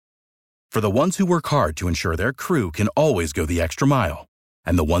For the ones who work hard to ensure their crew can always go the extra mile,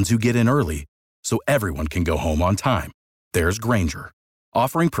 and the ones who get in early so everyone can go home on time, there's Grainger,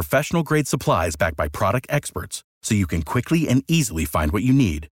 offering professional-grade supplies backed by product experts so you can quickly and easily find what you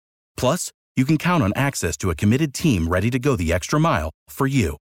need. Plus, you can count on access to a committed team ready to go the extra mile for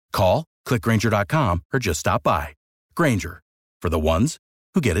you. Call, click Grainger.com, or just stop by. Grainger, for the ones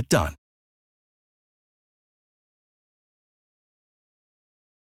who get it done.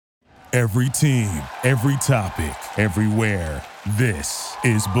 Every team, every topic, everywhere. This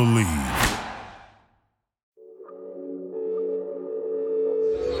is Believe.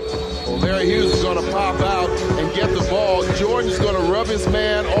 Well, Larry Hughes is going to pop out and get the ball. Jordan's going to rub his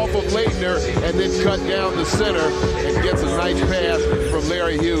man off of Leitner and then cut down the center and gets a nice pass from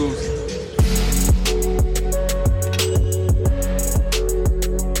Larry Hughes.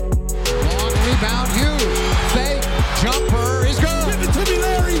 Long rebound, Hughes. Fake, jumper is good. Give it to me,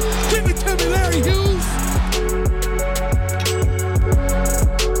 Larry. Give it to me, Larry Hughes.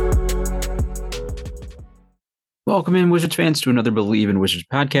 Welcome in, Wizards fans, to another Believe in Wizards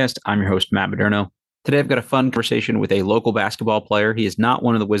podcast. I'm your host, Matt Moderno. Today, I've got a fun conversation with a local basketball player. He is not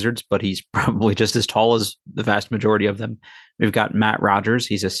one of the Wizards, but he's probably just as tall as the vast majority of them. We've got Matt Rogers.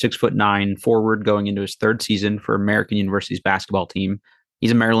 He's a 6'9" forward going into his third season for American University's basketball team.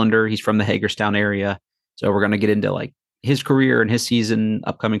 He's a Marylander. He's from the Hagerstown area. So we're going to get into like his career and his season,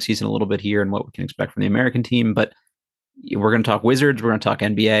 upcoming season a little bit here and what we can expect from the American team. But we're going to talk Wizards. We're going to talk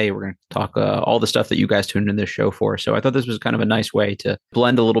NBA. We're going to talk all the stuff that you guys tuned in this show for. So I thought this was kind of a nice way to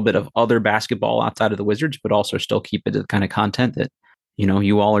blend a little bit of other basketball outside of the Wizards, but also still keep it the kind of content that, you know,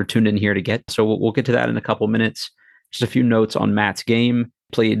 you all are tuned in here to get. So we'll get to that in a couple minutes. Just a few notes on Matt's game.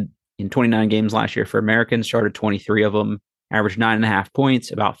 Played in 29 games last year for Americans, started 23 of them, averaged 9.5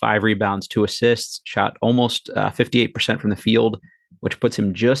 points, about 5 rebounds, 2 assists, shot almost 58% from the field, which puts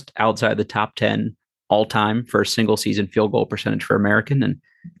him just outside the top 10 all-time for a single season field goal percentage for American. And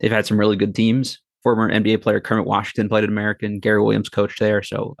they've had some really good teams. Former NBA player Kermit Washington played at American. Gary Williams coached there.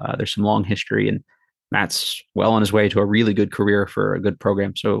 So there's some long history. And Matt's well on his way to a really good career for a good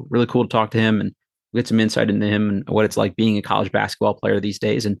program. So really cool to talk to him and get some insight into him and what it's like being a college basketball player these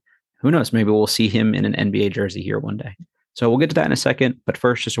days. And who knows, maybe we'll see him in an NBA jersey here one day. So we'll get to that in a second. But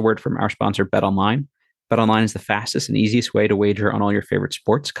first, just a word from our sponsor, BetOnline. BetOnline is the fastest and easiest way to wager on all your favorite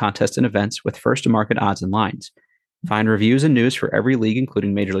sports, contests, and events with first-to-market odds and lines. Find reviews and news for every league,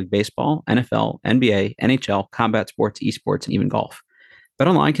 including Major League Baseball, NFL, NBA, NHL, combat sports, esports, and even golf.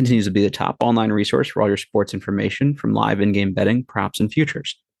 BetOnline continues to be the top online resource for all your sports information, from live in-game betting, props, and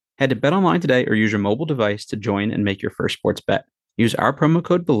futures. Head to BetOnline today or use your mobile device to join and make your first sports bet. Use our promo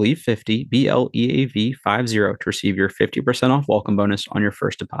code BELIEVE50, BLEAV50, to receive your 50% off welcome bonus on your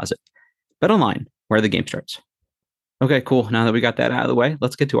first deposit. BetOnline, where the game starts. Okay, cool. Now that we got that out of the way,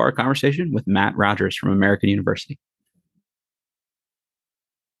 let's get to our conversation with Matt Rogers from American University.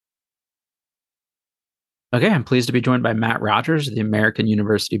 Okay, I'm pleased to be joined by Matt Rogers of the American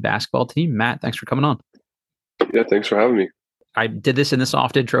University basketball team. Matt, thanks for coming on. Yeah, thanks for having me. I did this in the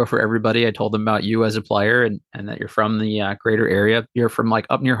soft intro for everybody. I told them about you as a player and that you're from the greater area. You're from like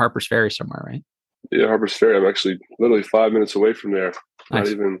up near Harpers Ferry somewhere, right? Yeah, Harpers Ferry. I'm actually literally 5 minutes away from there.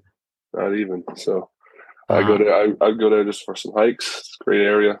 Nice. Not even. So I go there. I go there just for some hikes. It's a great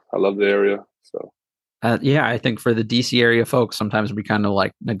area. I love the area. So yeah, I think for the DC area folks, sometimes we kind of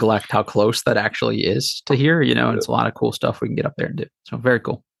like neglect how close that actually is to here. You know, and it's a lot of cool stuff we can get up there and do. So very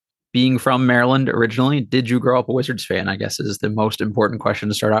cool. Being from Maryland originally, did you grow up a Wizards fan? I guess is the most important question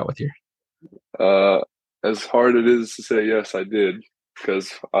to start out with here. As hard it is to say yes, I did,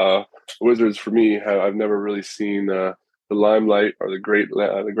 because Wizards for me, I've never really seen the limelight or the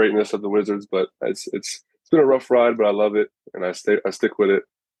greatness of the Wizards, but it's been a rough ride, but I love it and I stick with it.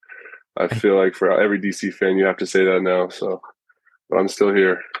 I feel like for every DC fan, you have to say that now. So, but I'm still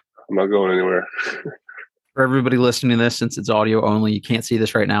here. I'm not going anywhere. For everybody listening to this, since it's audio only, you can't see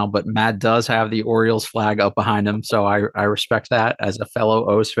this right now, but Matt does have the Orioles flag up behind him. So I respect that as a fellow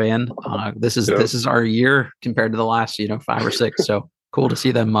O's fan. This is our year compared to the last, 5 or 6. So cool to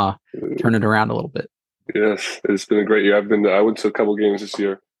see them turn it around a little bit. Yes, it's been a great year. I went to a couple games this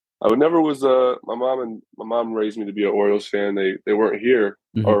year. I never was my mom raised me to be an Orioles fan. They weren't here,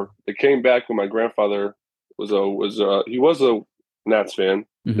 mm-hmm. or they came back when my grandfather was a Nats fan,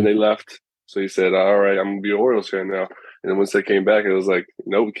 mm-hmm. and they left. So he said, all right, I'm going to be an Orioles fan now. And then once they came back, it was like,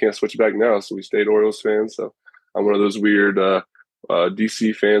 no, we can't switch back now. So we stayed Orioles fans. So I'm one of those weird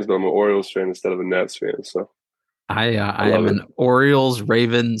DC fans, but I'm an Orioles fan instead of a Nats fan. So I am an Orioles,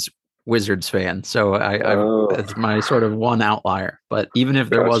 Ravens, Wizards fan. So that's my sort of one outlier. But even if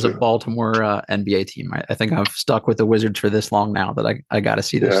there was a Baltimore NBA team, I think I've stuck with the Wizards for this long now that I got to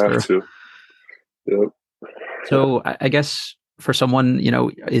see this through. Yep. So I guess for someone,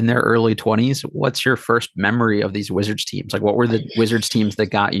 in their early 20s, what's your first memory of these Wizards teams? Like, what were the Wizards teams that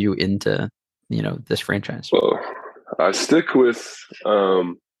got you into, this franchise? Well, I stick with,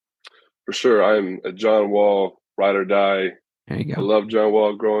 for sure, I'm a John Wall ride or die. There you I go. love John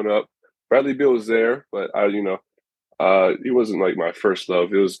Wall growing up. Bradley Beal was there, but he wasn't like my first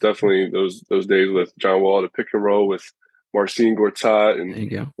love. It was definitely those days with John Wall, the pick and roll with Marcin Gortat There you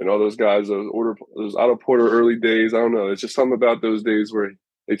go. and all those guys, those Otto Porter early days. I don't know. It's just something about those days where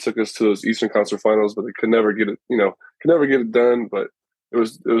they took us to those Eastern Conference Finals, but they could never get it done. But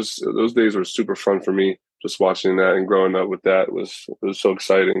those days were super fun for me. Just watching that and growing up with that was so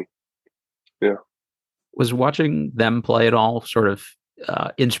exciting. Yeah. Was watching them play at all sort of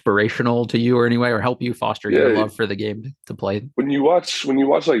inspirational to you or anyway, or help you foster your love for the game to play? When you watch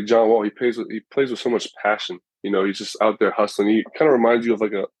like John Wall, he plays with so much passion. He's just out there hustling. He kind of reminds you of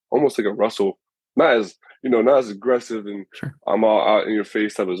almost like a Russell, not as aggressive and sure. I'm all out in your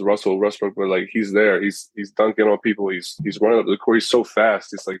face type as Russell Westbrook, but like he's there. He's dunking on people. He's running up the court. He's so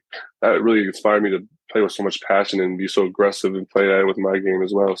fast. It's like that really inspired me to play with so much passion and be so aggressive and play that with my game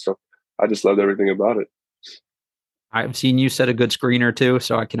as well. So I just loved everything about it. I've seen you set a good screener too,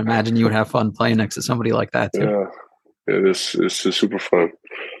 so I can imagine you would have fun playing next to somebody like that too. Yeah, it's just super fun.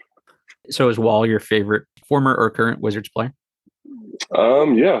 So is Wall your favorite former or current Wizards player?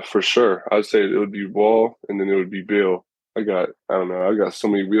 Yeah, for sure. I'd say it would be Wall, and then it would be Beal. I got so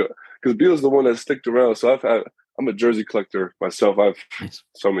many Beal because Beal's the one that sticked around. So I'm a jersey collector myself. I've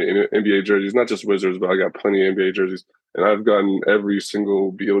so many NBA jerseys, not just Wizards, but I got plenty of NBA jerseys, and I've gotten every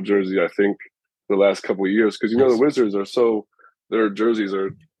single Beal jersey I think the last couple of years because the Wizards are their jerseys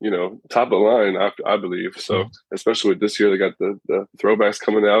are top of the line I believe. So especially with this year, they got the throwbacks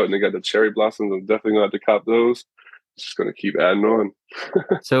coming out and they got the cherry blossoms. I'm definitely gonna have to cop those. It's just gonna keep adding on.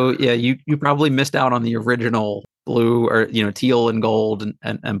 So yeah, you probably missed out on the original blue or teal and gold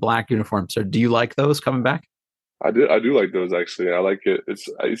and black uniform. So do you like those coming back? I do like those actually. I like it.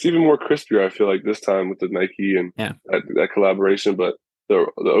 It's even more crispier. I feel like this time with the Nike and that collaboration. But the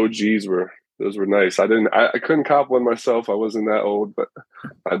OGs were nice. I couldn't cop one myself. I wasn't that old, but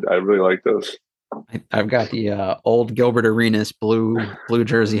I really like those. I've got the old Gilbert Arenas blue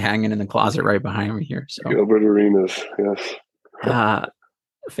jersey hanging in the closet right behind me here. So Gilbert Arenas, yes.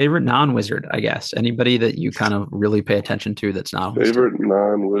 Favorite non-Wizard, I guess. Anybody that you kind of really pay attention to that's not favorite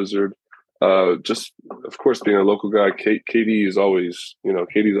non-Wizard. Just of course being a local guy, KD is always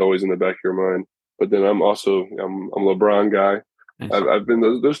KD's always in the back of your mind. But then I'm a LeBron guy. Nice. I've been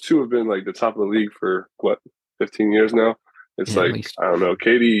those two have been like the top of the league for 15 years now. It's I don't know,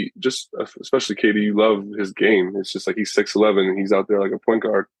 KD, just especially KD, you love his game. It's just like he's 6'11" and he's out there like a point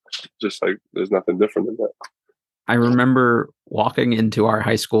guard. Just like there's nothing different than that. I remember walking into our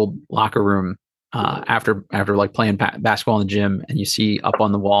high school locker room after like playing basketball in the gym, and you see up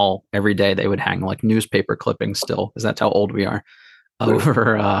on the wall every day they would hang like newspaper clippings still, because that's how old we are,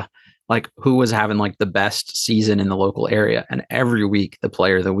 over like who was having like the best season in the local area. And every week the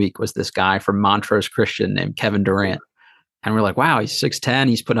player of the week was this guy from Montrose Christian named Kevin Durant. And we're like, wow, he's 6'10".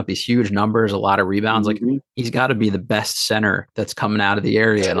 He's putting up these huge numbers, a lot of rebounds. Like he's got to be the best center that's coming out of the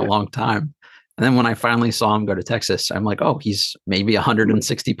area in a long time. And then when I finally saw him go to Texas, I'm like, oh, he's maybe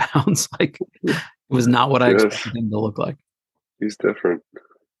 160 pounds. Like it was not what I expected him to look like. He's different.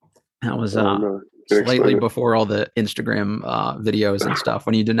 That was slightly before all the Instagram videos and stuff,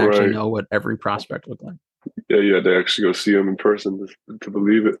 when you didn't actually know what every prospect looked like. Yeah, you had to actually go see him in person to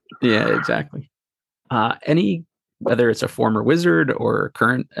believe it. Yeah, exactly. Whether it's a former Wizard or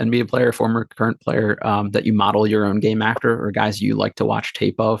current NBA player, former current player, that you model your own game after, or guys you like to watch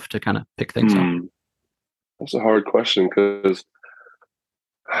tape of to kind of pick things up? That's a hard question because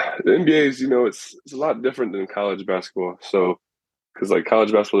the NBA is, it's a lot different than college basketball. So, because like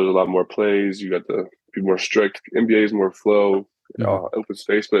college basketball, there's a lot more plays. You got to be more strict. NBA is more flow, open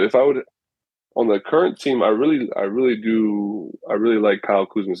space. But if I would, on the current team, I really like Kyle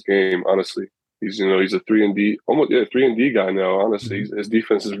Kuzma's game, honestly. He's a 3-and-D, almost 3-and-D guy now. Honestly, his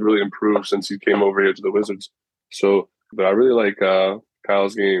defense has really improved since he came over here to the Wizards. So, but I really like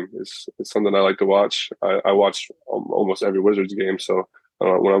Kyle's game. It's something I like to watch. I watch almost every Wizards game. So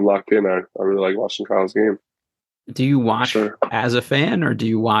when I'm locked in, I really like watching Kyle's game. Do you watch as a fan, or do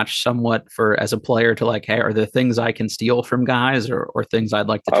you watch somewhat as a player to like, hey, are there things I can steal from guys or things I'd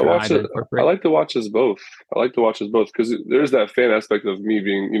like to try to incorporate? I like to watch as both. Because there's that fan aspect of me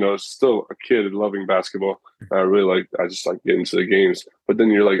being, still a kid loving basketball. I just like getting to the games. But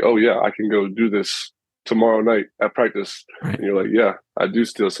then you're like, oh yeah, I can go do this tomorrow night at practice. Right. And you're like, yeah, I do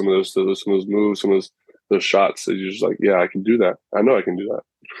steal some of those moves, some of those shots. And you're just like, yeah, I can do that. I know I can do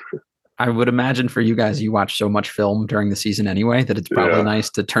that. I would imagine for you guys, you watch so much film during the season anyway that it's probably nice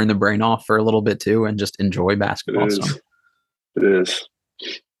to turn the brain off for a little bit too and just enjoy basketball. It is.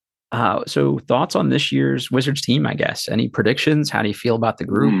 So thoughts on this year's Wizards team, I guess. Any predictions? How do you feel about the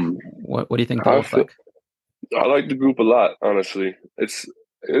group? What do you think they'll look like? I like the group a lot, honestly. It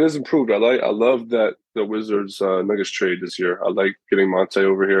is improved. I love that the Wizards Nuggets trade this year. I like getting Monte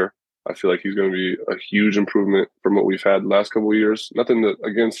over here. I feel like he's going to be a huge improvement from what we've had the last couple of years. Nothing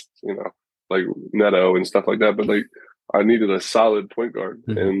against, like Neto and stuff like that, but like I needed a solid point guard,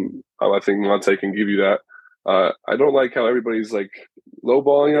 and I think Monte can give you that. I don't like how everybody's like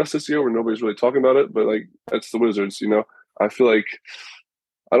lowballing us this year, where nobody's really talking about it, but like that's the Wizards, I feel like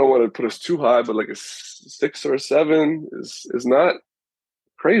I don't want to put us too high, but like a 6 or a 7 is not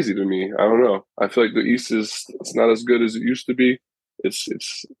crazy to me. I don't know. I feel like the East it's not as good as it used to be. It's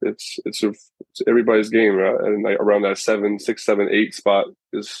everybody's game, right? And like around that 7, 6, 7, 8 spot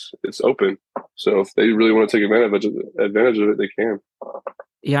it's open. So if they really want to take advantage of it, they can.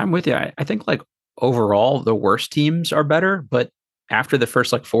 Yeah, I'm with you. I think like overall the worst teams are better, but after the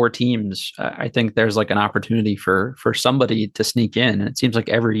first like 4 teams, I think there's like an opportunity for somebody to sneak in. And it seems like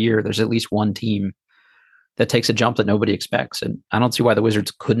every year there's at least one team that takes a jump that nobody expects. And I don't see why the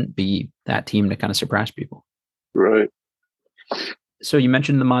Wizards couldn't be that team to kind of surprise people. Right. So you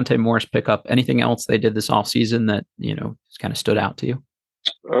mentioned the Monte Morris pickup. Anything else they did this offseason that, kind of stood out to you?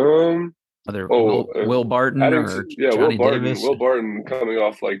 Will Barton or Johnny Davis? Will Barton coming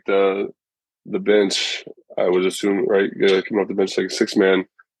off like the bench, I would assume, right? Coming off the bench like a 6-man.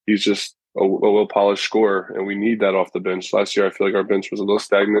 He's just a well-polished scorer, and we need that off the bench. Last year, I feel like our bench was a little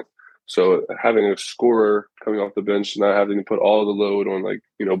stagnant. So having a scorer coming off the bench, not having to put all the load on like,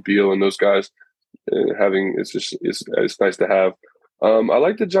 Beal and those guys, it's nice to have. I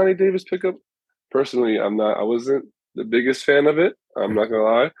like the Johnny Davis pickup. Personally, I wasn't the biggest fan of it. I'm not gonna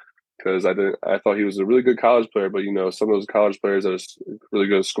lie, because I thought he was a really good college player, but some of those college players that are really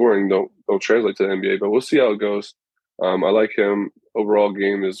good at scoring don't translate to the NBA. But we'll see how it goes. I like him. Overall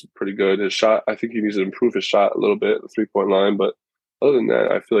game is pretty good. His shot, I think he needs to improve his shot a little bit, the 3-point line. But other than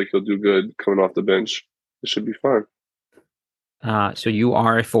that, I feel like he'll do good coming off the bench. It should be fine. So you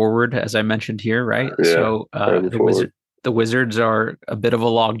are a forward, as I mentioned here, right? Yeah, so the Wizards are a bit of a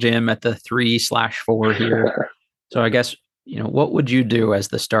logjam at the 3/4 here. So I guess, what would you do as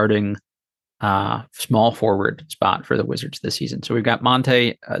the starting small forward spot for the Wizards this season? So we've got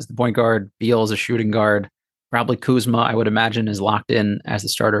Monte as the point guard, Beal as a shooting guard, probably Kuzma, I would imagine, is locked in as the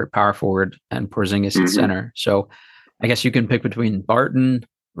starter at power forward, and Porzingis at center. So I guess you can pick between Barton,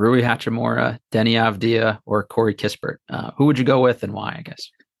 Rui Hachimura, Deni Avdija, or Corey Kispert. Who would you go with and why, I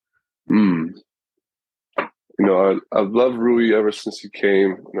guess? I've loved Rui ever since he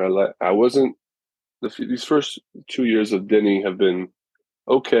came. And I wasn't these first 2 years of Deni have been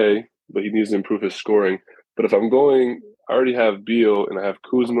okay, but he needs to improve his scoring. But if I'm going, I already have Beal and I have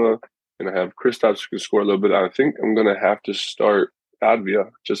Kuzma and I have Kristaps who can score a little bit. I think I'm going to have to start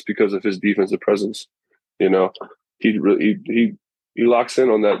Avdija just because of his defensive presence. He locks in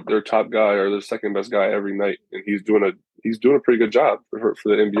on that their top guy or their second best guy every night, and he's doing a pretty good job for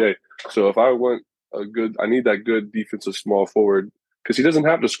the NBA. So if I want I need that good defensive small forward, because he doesn't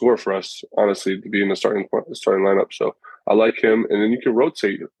have to score for us, honestly, to be in the starting lineup. So I like him, and then you can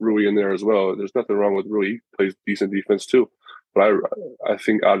rotate Rui in there as well. There's nothing wrong with Rui; he plays decent defense too. But I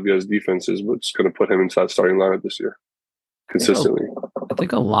think Avdija's defense is what's going to put him inside starting lineup this year consistently. I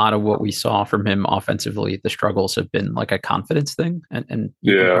think a lot of what we saw from him offensively, the struggles have been like a confidence thing, and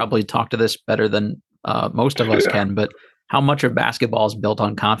you can probably talk to this better than most of us can, but how much of basketball is built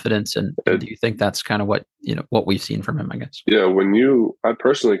on confidence, and do you think that's kind of what we've seen from him, I guess? Yeah, I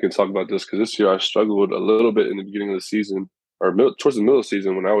personally can talk about this because this year I struggled a little bit in the beginning of the season or towards the middle of the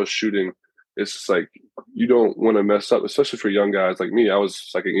season when I was shooting. It's just like you don't want to mess up, especially for young guys like me. I was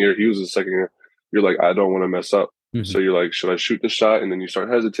second year, he was the second year. You're like, I don't want to mess up. So you're like, should I shoot the shot? And then you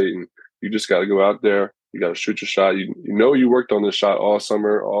start hesitating. You just got to go out there. You got to shoot your shot. You worked on this shot all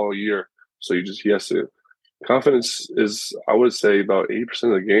summer, all year. So he has to. Confidence is, I would say, about 80%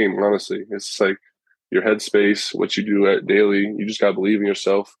 of the game, honestly. It's like your headspace, what you do daily. You just got to believe in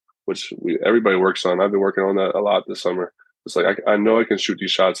yourself, which everybody works on. I've been working on that a lot this summer. It's like, I know I can shoot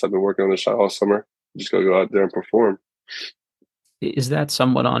these shots. I've been working on this shot all summer. You just got to go out there and perform. Is that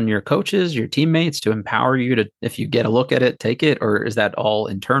somewhat on your coaches, your teammates to empower you to, if you get a look at it, take it, or is that all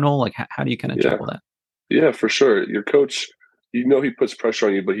internal? Like, how do you kind of juggle that? Yeah, for sure. Your coach, he puts pressure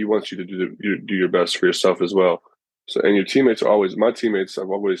on you, but he wants you to do your best for yourself as well. So, and your teammates my teammates have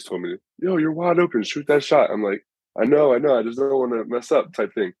always told me, yo, you're wide open, shoot that shot. I'm like, I know, I just don't want to mess up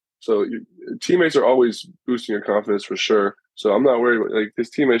type thing. So teammates are always boosting your confidence for sure. So I'm not worried. Like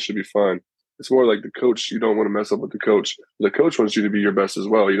his teammates should be fine. It's more like the coach. You don't want to mess up with the coach. The coach wants you to be your best as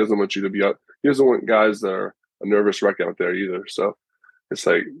well. He doesn't want you to be up. He doesn't want guys that are a nervous wreck out there either. So it's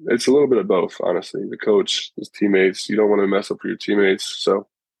like it's a little bit of both, honestly. The coach, his teammates. You don't want to mess up for your teammates. So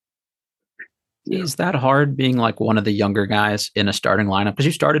yeah. Is that hard being like one of the younger guys in a starting lineup? Because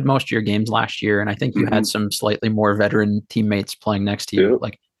you started most of your games last year, and I think you had some slightly more veteran teammates playing next to you. Yep.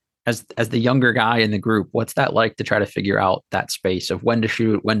 Like as the younger guy in the group, what's that like to try to figure out that space of when to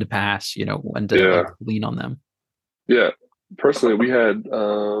shoot, when to pass, when to like, lean on them? Yeah. Personally, we had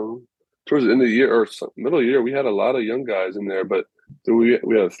towards the end of the year or middle of the year, we had a lot of young guys in there, but we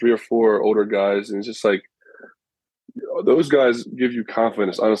had 3 or 4 older guys, and it's just like those guys give you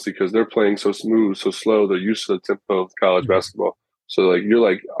confidence, honestly, because they're playing so smooth, so slow. They're used to the tempo of college basketball. So like you're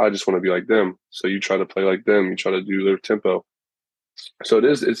like, I just want to be like them. So you try to play like them. You try to do their tempo. So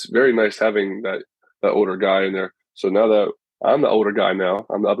it's very nice having that older guy in there. So now that I'm the older guy now,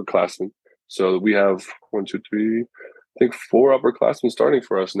 I'm the upperclassman. So we have 1, 2, 3, I think 4 upperclassmen starting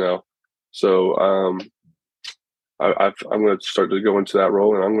for us now. So I'm going to start to go into that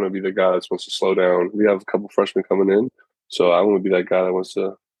role, and I'm going to be the guy that wants to slow down. We have a couple freshmen coming in, so I'm going to be that guy that wants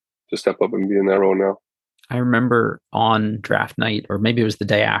to step up and be in that role now. I remember on draft night, or maybe it was the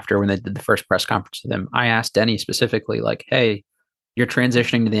day after when they did the first press conference with him, I asked Denny specifically, like, hey, you're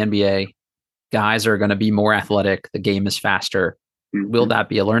transitioning to the NBA. Guys are going to be more athletic. The game is faster. Will that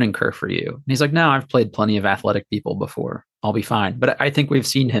be a learning curve for you? And he's like, no, I've played plenty of athletic people before. I'll be fine. But I think we've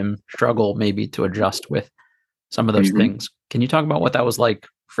seen him struggle maybe to adjust with some of those things. Can you talk about what that was like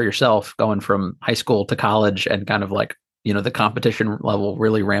for yourself going from high school to college and kind of like, the competition level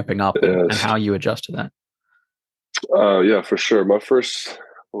really ramping up and how you adjust to that? Yeah, for sure. My first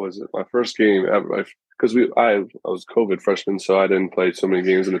game ever, because I was COVID freshman, so I didn't play so many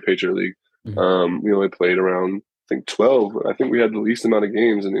games in the Patriot League. We only played around, I think 12. I think we had the least amount of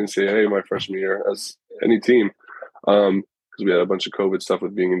games in the NCAA my freshman year as any team, because we had a bunch of COVID stuff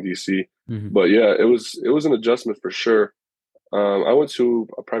with being in DC. But yeah, it was an adjustment for sure. I went to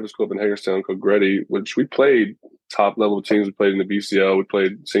a private school up in Hagerstown called Grady, which we played top level teams. We played in the BCL. We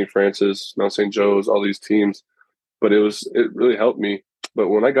played St. Francis, Mount St. Joe's, all these teams. But it really helped me. But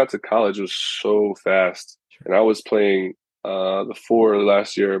when I got to college, it was so fast, and I was playing the 4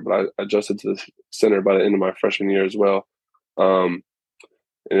 last year, but I adjusted to the center by the end of my freshman year as well. And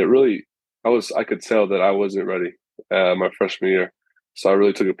it really, I could tell that I wasn't ready my freshman year. So I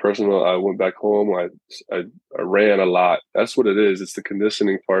really took it personal. I went back home. I ran a lot. That's what it is. It's the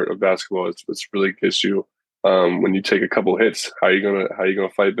conditioning part of basketball. It's really gets you when you take a couple hits. How you gonna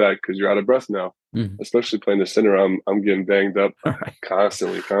fight back because you're out of breath now. Especially playing the center, I'm getting banged up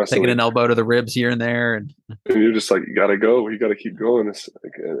constantly. Taking an elbow to the ribs here and there, and you're just like, you gotta go. You gotta keep going. It's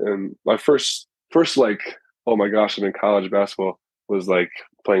like, and my first like, oh my gosh, I'm in college basketball was like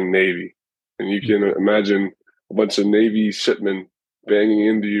playing Navy, and you can imagine a bunch of Navy shipmen banging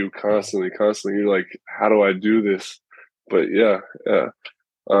into you constantly. You're like, how do I do this? But yeah.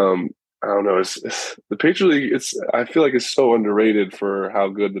 I don't know. It's the Patriot League. I feel like it's so underrated for how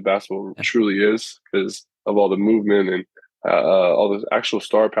good the basketball truly is because of all the movement and all the actual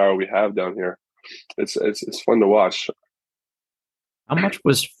star power we have down here. It's fun to watch. How much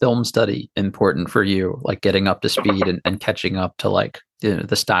was film study important for you, like getting up to speed and catching up to like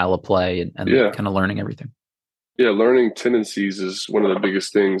the style of play and kind of learning everything? Yeah, learning tendencies is one of the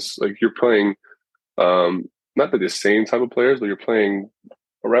biggest things. Like you're playing, not the same type of players, but you're playing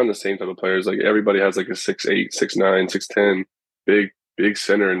around the same type of players. Like everybody has like a 6'8", 6'9", 6'10", big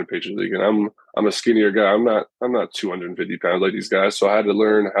center in the Patriot League, and I'm a skinnier guy. I'm not 250 pounds like these guys. So I had to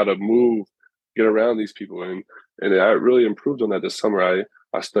learn how to move, get around these people, and I really improved on that this summer.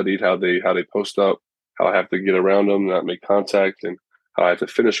 I studied how they post up, how I have to get around them, not make contact, and how I have to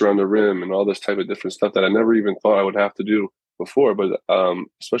finish around the rim, and all this type of different stuff that I never even thought I would have to do before. But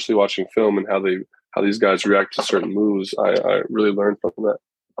especially watching film and how these guys react to certain moves, I really learned from that.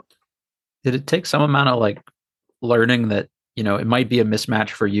 Did it take some amount of like learning that, it might be a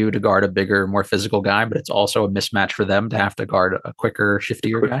mismatch for you to guard a bigger, more physical guy, but it's also a mismatch for them to have to guard a quicker,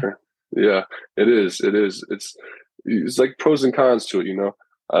 shiftier guy? Yeah, it is. It's like pros and cons to it,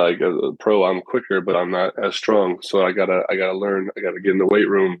 Like a pro, I'm quicker, but I'm not as strong. So I gotta learn. I gotta get in the weight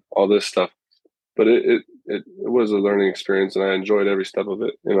room, all this stuff. But it was a learning experience, and I enjoyed every step of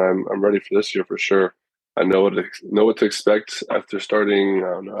it. And I'm ready for this year for sure. I know what to expect after starting. I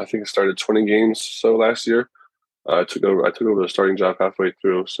don't know. I think I started 20 games so last year. I took over the starting job halfway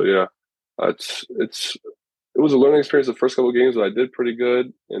through. So yeah, it was a learning experience. The first couple of games, but I did pretty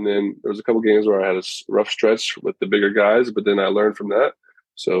good, and then there was a couple of games where I had a rough stretch with the bigger guys. But then I learned from that.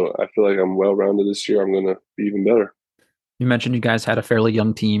 So I feel like I'm well rounded this year. I'm gonna be even better. You mentioned you guys had a fairly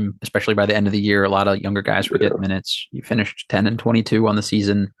young team, especially by the end of the year. A lot of younger guys were getting minutes. You finished 10-22 on the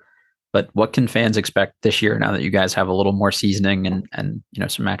season. But what can fans expect this year now that you guys have a little more seasoning and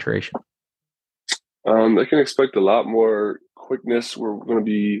some maturation? They can expect a lot more quickness. We're going to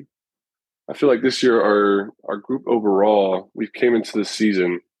be. I feel like this year our group overall, we came into the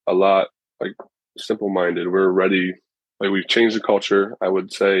season a lot like simple-minded. We're ready. Like we've changed the culture, I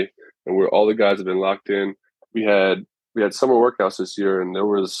would say, and all the guys have been locked in. We had summer workouts this year, and there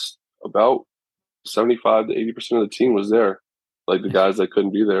was about 75 to 80% of the team was there. Like the guys that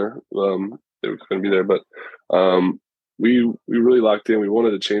couldn't be there, they couldn't be there. But we really locked in. We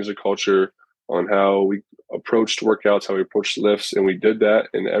wanted to change the culture on how we approached workouts, how we approached lifts, and we did that.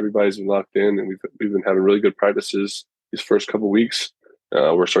 And everybody's been locked in, and we've been having really good practices these first couple of weeks.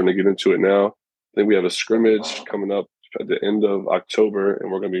 We're starting to get into it now. I think we have a scrimmage coming up at the end of October, and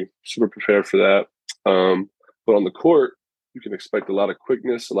we're going to be super prepared for that. But on the court, you can expect a lot of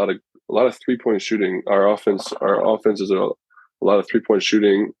quickness, a lot of 3-point shooting. Our offense is a lot of 3-point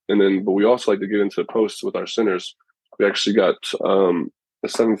shooting, but we also like to get into the posts with our centers. We actually got a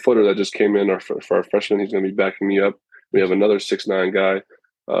 7-footer that just came in for our freshman. He's going to be backing me up. We have another 6'9"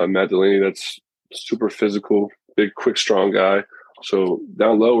 guy, Matt Delaney, that's super physical, big, quick, strong guy. So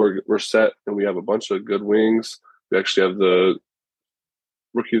down low, we're set, and we have a bunch of good wings. We actually have the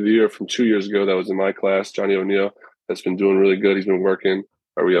Rookie of the Year from 2 years ago that was in my class, Johnny O'Neal, that's been doing really good. He's been working.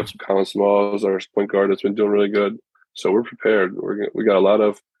 Or we have Colin Smalls, our point guard, that's been doing really good. So we're prepared. We got a lot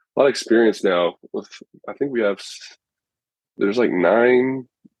of experience now. I think there's like 9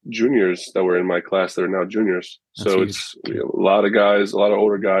 juniors that were in my class that are now juniors. So it's a lot of guys, a lot of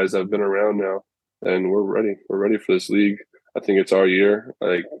older guys that have been around now, and we're ready. We're ready for this league. I think it's our year.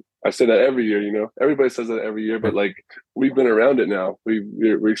 Like I say that every year, everybody says that every year, but like we've been around it now. We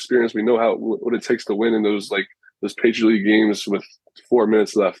experienced. We know what it takes to win in those Patriot League games with 4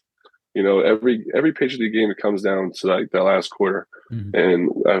 minutes left. Every Patriot League game, it comes down to like that last quarter, and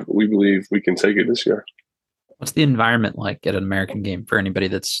we believe we can take it this year. What's the environment like at an American game for anybody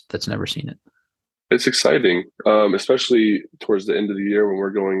that's never seen it? It's exciting, especially towards the end of the year when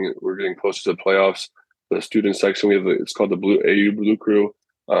we're getting closer to the playoffs. The student section, it's called the AU Blue Crew.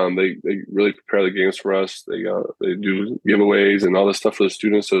 They really prepare the games for us. They do giveaways and all this stuff for the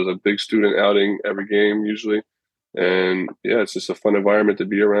students. So there's a big student outing every game usually, and yeah, it's just a fun environment to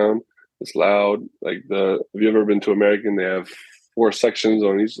be around. It's loud. Have you ever been to American? They have 4 sections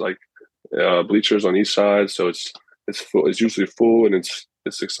on each, bleachers on each side. So it's full. It's usually full, and it's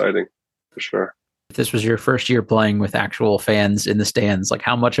exciting for sure. If this was your first year playing with actual fans in the stands,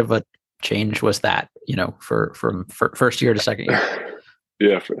 how much of a change was that? From first year to second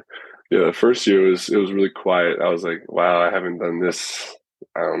year. The first year it was really quiet. I was like, wow, I haven't done this.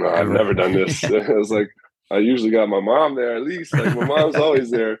 I don't know. I've never done this. I was like, I usually got my mom there at least. My mom's always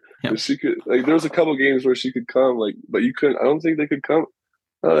there. And she could there was a couple games where she could come, but you couldn't. I don't think they could come.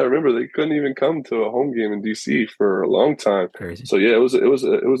 I remember they couldn't even come to a home game in DC for a long time. Crazy. So yeah, it was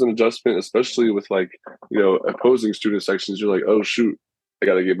an adjustment, especially with opposing student sections. You're like, oh shoot, I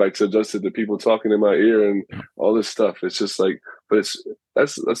got to get back to adjusted to people talking in my ear and all this stuff. It's just but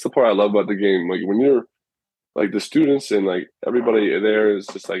that's the part I love about the game. When you're the students and everybody there is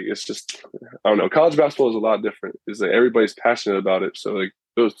just it's just, I don't know. College basketball is a lot different. It's everybody's passionate about it. So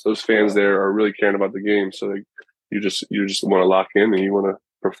those fans there are really caring about the game. So you just want to lock in and you want to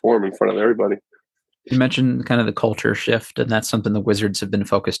perform in front of everybody. You mentioned kind of the culture shift, and that's something the Wizards have been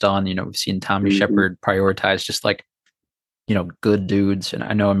focused on. We've seen Tommy Shepard prioritize just good dudes. And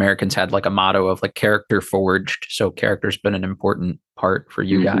I know Americans had a motto of character forged. So character's been an important part for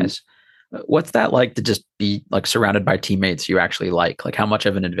you guys. What's that like to just be surrounded by teammates you actually like? How much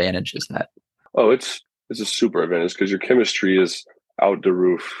of an advantage is that? Oh, it's a super advantage because your chemistry is out the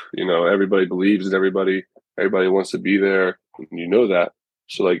roof. Everybody believes in everybody. Everybody wants to be there. And that.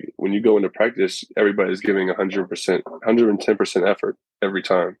 So when you go into practice, everybody's giving 100%, 110% effort every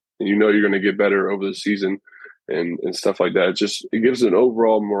time. And you're going to get better over the season and stuff like that. It gives an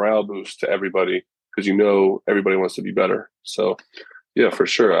overall morale boost to everybody because everybody wants to be better. So yeah, for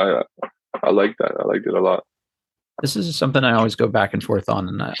sure. I like that. I liked it a lot. This is something I always go back and forth on,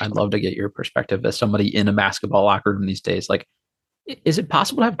 and I'd love to get your perspective as somebody in a basketball locker room these days. Is it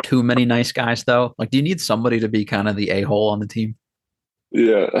possible to have too many nice guys though? Do you need somebody to be kind of the a-hole on the team?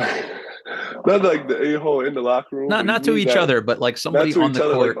 Yeah. Not the a-hole in the locker room. Not to each other, but somebody on the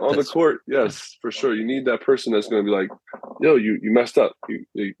court. On the court, yes, for sure. You need that person that's going to be yo, you messed up.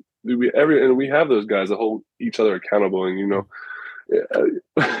 And we have those guys that hold each other accountable. And, I'm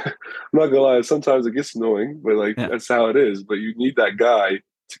not going to lie, sometimes it gets annoying, but that's how it is. But you need that guy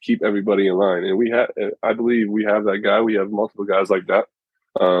to keep everybody in line. And I believe we have that guy. We have multiple guys like that.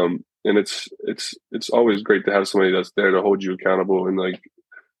 And it's always great to have somebody that's there to hold you accountable, and like,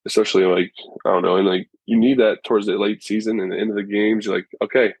 especially like, I don't know, and like you need that towards the late season and the end of the games. You're like,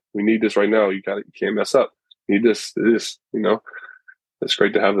 okay, we need this right now. You can't mess up. You need this, it's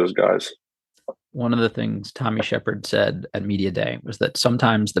great to have those guys. One of the things Tommy Shepard said at Media Day was that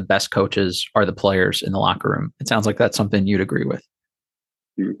sometimes the best coaches are the players in the locker room. It sounds like that's something you'd agree with.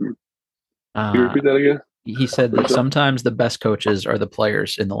 Mm-hmm. Can you repeat that again? He said that sometimes the best coaches are the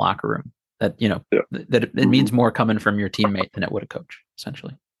players in the locker room. That, that it means more coming from your teammate than it would a coach,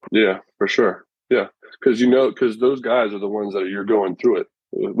 essentially. Yeah, for sure. Yeah, because those guys are the ones that you're going through it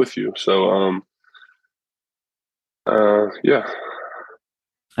with you. So, yeah.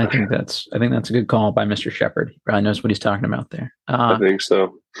 I think that's a good call by Mr. Shepard. He probably knows what he's talking about there. I think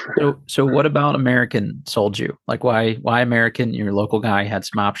so. So what about American sold you? Like, why American? Your local guy had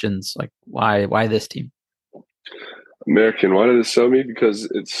some options. Like, why this team? American. Why did it sell me? Because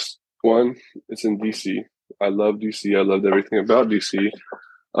it's in DC. I love DC. I loved everything about DC.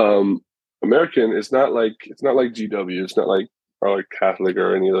 American is not like GW. It's not like Catholic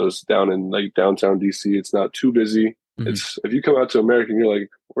or any of those down in like downtown DC. It's not too busy. Mm-hmm. It's, if you come out to American, you're like,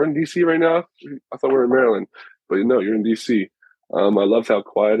 we're in DC right now. I thought we were in Maryland, but no, you're in DC. I love how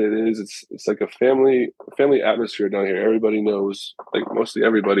quiet it is. It's like a family atmosphere down here. Everybody knows, like mostly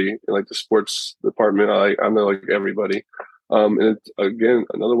everybody in like the sports department. I know like everybody. And again,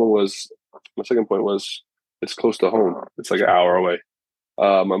 my second point was it's close to home. It's like an hour away.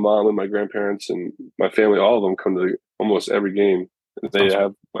 My mom and my grandparents and my family, all of them come to almost every game. They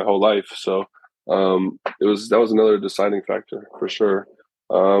have my whole life. So that was another deciding factor for sure.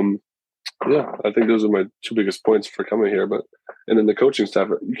 Yeah, I think those are my two biggest points for coming here. And then the coaching staff,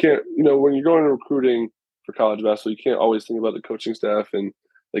 you can't, when you're going to recruiting for college basketball, you can't always think about the coaching staff, and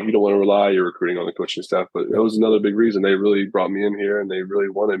like you don't want to rely your recruiting on the coaching staff. But that was another big reason they really brought me in here, and they really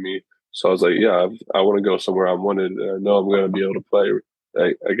wanted me. So I was like, yeah, I want to go somewhere I'm wanted. I know I'm going to be able to play.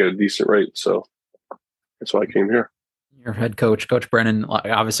 I get a decent rate, so that's why I came here. Your head coach, Coach Brennan,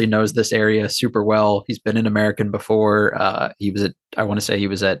 obviously knows this area super well. He's been in American before. He was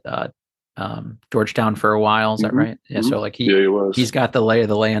at Georgetown for a while. Is that right? Yeah. Mm-hmm. So like he was. He's got the lay of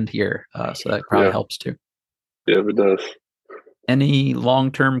the land here. So that probably helps too. Yeah, it does. Any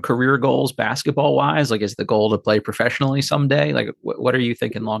long-term career goals basketball wise? Like, is the goal to play professionally someday? Like, what are you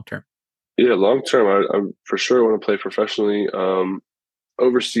thinking long-term? Yeah, long-term, I for sure want to play professionally.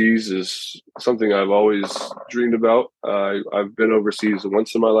 Overseas is something I've always dreamed about. I've been overseas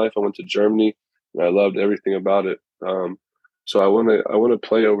once in my life. I went to Germany, and I loved everything about it. So I want to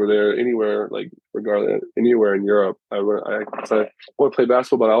play over there, anywhere, like regardless, anywhere in Europe. I want to play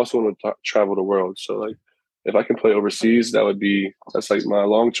basketball, but I also want to travel the world. So like, if I can play overseas, that's like my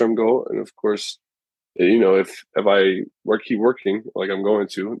long-term goal. And of course, if I keep working like I'm going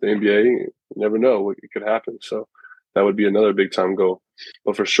to the NBA, you never know what could happen. So that would be another big time goal.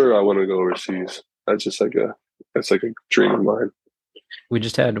 But for sure, I want to go overseas. That's like a dream of mine. We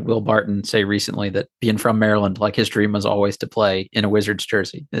just had Will Barton say recently that being from Maryland, like his dream was always to play in a Wizards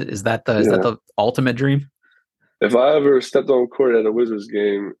jersey. Is that the ultimate dream? If I ever stepped on court at a Wizards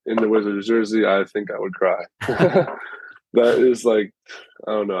game in the Wizards jersey, I think I would cry. That is like,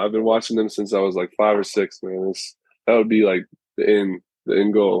 I don't know. I've been watching them since I was like 5 or 6, man. That would be like the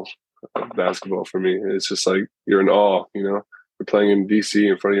end goal of basketball for me. It's just like you're in awe, You're playing in DC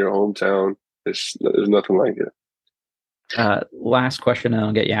in front of your hometown. There's nothing like it. Last question, and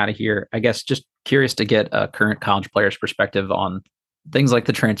I'll get you out of here. I guess just curious to get a current college player's perspective on things like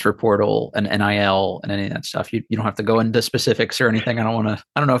the transfer portal and NIL and any of that stuff. You don't have to go into specifics or anything. I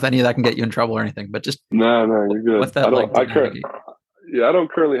don't know if any of that can get you in trouble or anything, but just no, you're good. What's that like? I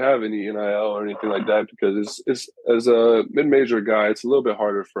don't currently have any NIL or anything like that, because it's as a mid-major guy, it's a little bit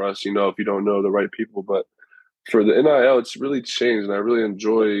harder for us, if you don't know the right people. But for the NIL, it's really changed, and I really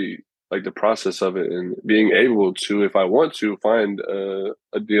enjoy like the process of it, and being able to, if I want to, find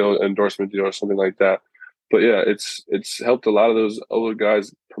a deal, endorsement deal or something like that. But yeah, it's helped a lot of those older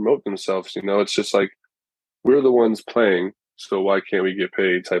guys promote themselves. It's just like, we're the ones playing, so why can't we get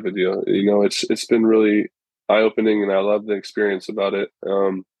paid type of deal. It's been really eye-opening, and I love the experience about it.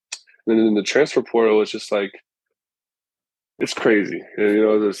 And then in the transfer portal, it's just like, it's crazy.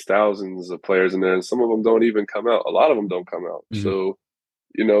 There's thousands of players in there, and some of them don't even come out. A lot of them don't come out. Mm-hmm. So,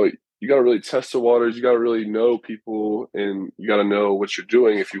 you got to really test the waters. You got to really know people, and you got to know what you're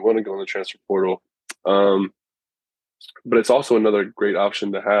doing if you want to go in the transfer portal. But it's also another great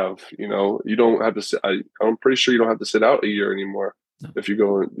option to have. You don't have to sit. I'm pretty sure you don't have to sit out a year anymore if you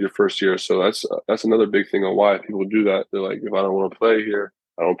go in your first year. So that's another big thing on why people do that. They're like, if I don't want to play here,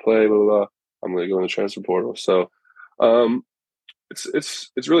 I don't play, blah, blah, blah. I'm going to go in the transfer portal. So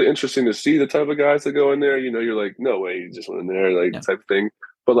it's really interesting to see the type of guys that go in there. You're like, no way, you just went in there, like type of thing.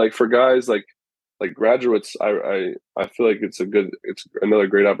 But like for guys like graduates, I feel like it's another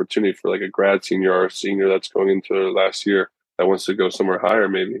great opportunity for like a grad senior or a senior that's going into their last year that wants to go somewhere higher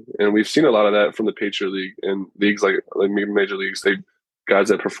maybe. And we've seen a lot of that from the Patriot League and leagues like major leagues. Guys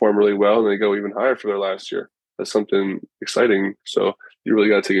that perform really well and they go even higher for their last year. That's something exciting. So you really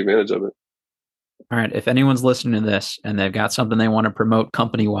got to take advantage of it. All right. If anyone's listening to this and they've got something they want to promote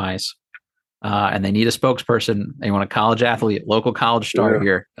company-wise, and they need a spokesperson, they want a college athlete, local college star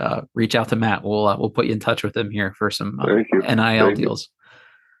here, reach out to Matt. We'll put you in touch with him here for some NIL deals.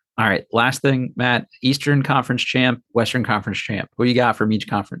 All right. Last thing, Matt, Eastern Conference champ, Western Conference champ. What do you got from each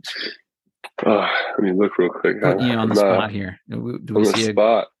conference? Look real quick. Putting you on the spot here. Do we see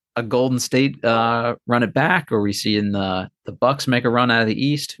a Golden State run it back, or are we seeing the Bucks make a run out of the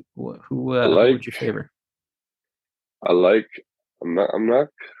East? Who would you favor? I'm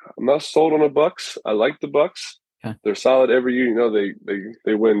not sold on the Bucks. I like the Bucks. Okay. They're solid every year.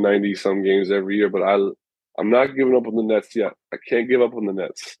 They win 90 some games every year, but I'm not giving up on the Nets yet. I can't give up on the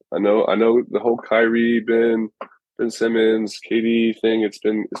Nets. I know the whole Kyrie, Ben Simmons, KD thing. It's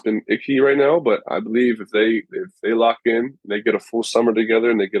been icky right now, but I believe if they lock in, they get a full summer together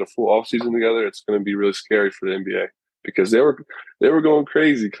and they get a full off season together, it's going to be really scary for the NBA because they were going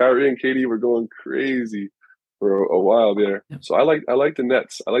crazy. Kyrie and KD were going crazy for a while there. Yep. So I like the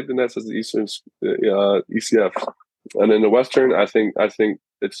Nets. I like the Nets as the Eastern ECF, and in the Western, I think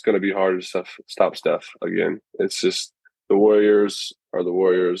it's going to be hard to stop Steph again. It's just the Warriors are the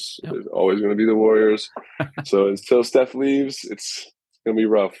Warriors. Yep. There's always going to be the Warriors. So until Steph leaves, it's going to be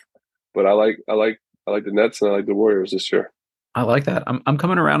rough. But I like the Nets and I like the Warriors this year. I like that. I'm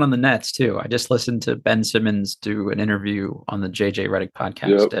coming around on the Nets too. I just listened to Ben Simmons do an interview on the JJ Redick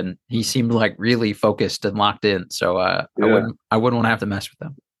podcast, and he seemed like really focused and locked in. So I wouldn't want to have to mess with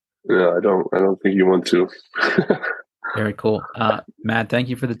them. Yeah, I don't think you want to. Very cool. Matt, thank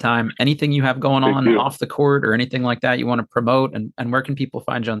you for the time. Anything you have going on off the court or anything like that you want to promote, and where can people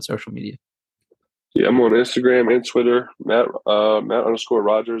find you on social media? Yeah, I'm on Instagram and Twitter. Matt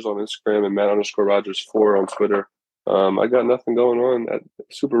 _Rogers on Instagram and Matt _Rogers4 on Twitter. I got nothing going on at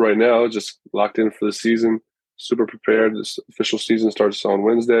Super right now. Just locked in for the season. Super prepared. This official season starts on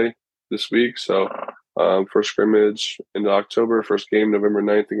Wednesday this week. So first scrimmage into October. First game November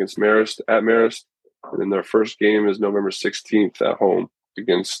 9th against Marist at Marist. And then their first game is November 16th at home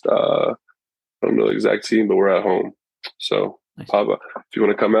against I don't know the exact team, but we're at home. So nice. Papa, if you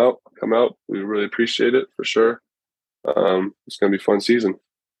want to come out. We really appreciate it for sure. It's going to be a fun season.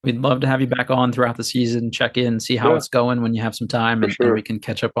 We'd love to have you back on throughout the season, check in, see how it's going when you have some time, and we can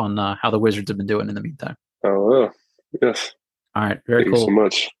catch up on how the Wizards have been doing in the meantime. Oh, yes. All right. Very cool. Thank you so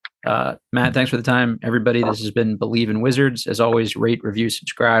much. Matt, thanks for the time. Everybody, this has been Believe in Wizards. As always, rate, review,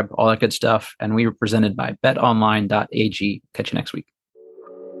 subscribe, all that good stuff. And we were presented by betonline.ag. Catch you next week.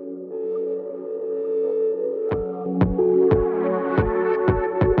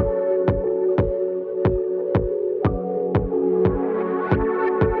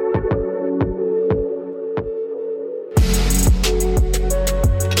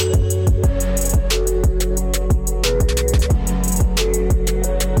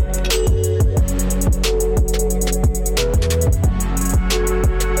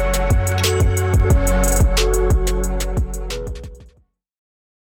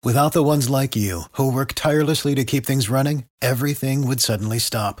 Without the ones like you, who work tirelessly to keep things running, everything would suddenly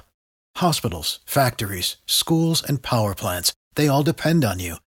stop. Hospitals, factories, schools, and power plants, they all depend on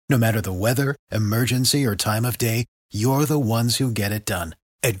you. No matter the weather, emergency, or time of day, you're the ones who get it done.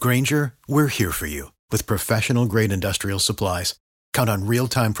 At Grainger, we're here for you with professional-grade industrial supplies. Count on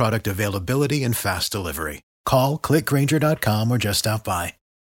real-time product availability and fast delivery. Call, clickgrainger.com, or just stop by.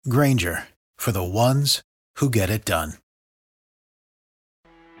 Grainger, for the ones who get it done.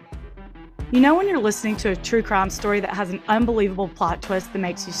 You know when you're listening to a true crime story that has an unbelievable plot twist that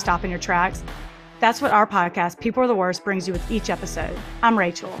makes you stop in your tracks? That's what our podcast, People Are the Worst, brings you with each episode. I'm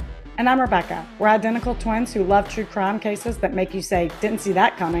Rachel. And I'm Rebecca. We're identical twins who love true crime cases that make you say, didn't see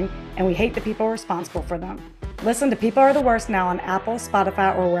that coming, and we hate the people responsible for them. Listen to People Are the Worst now on Apple,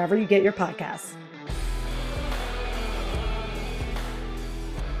 Spotify, or wherever you get your podcasts.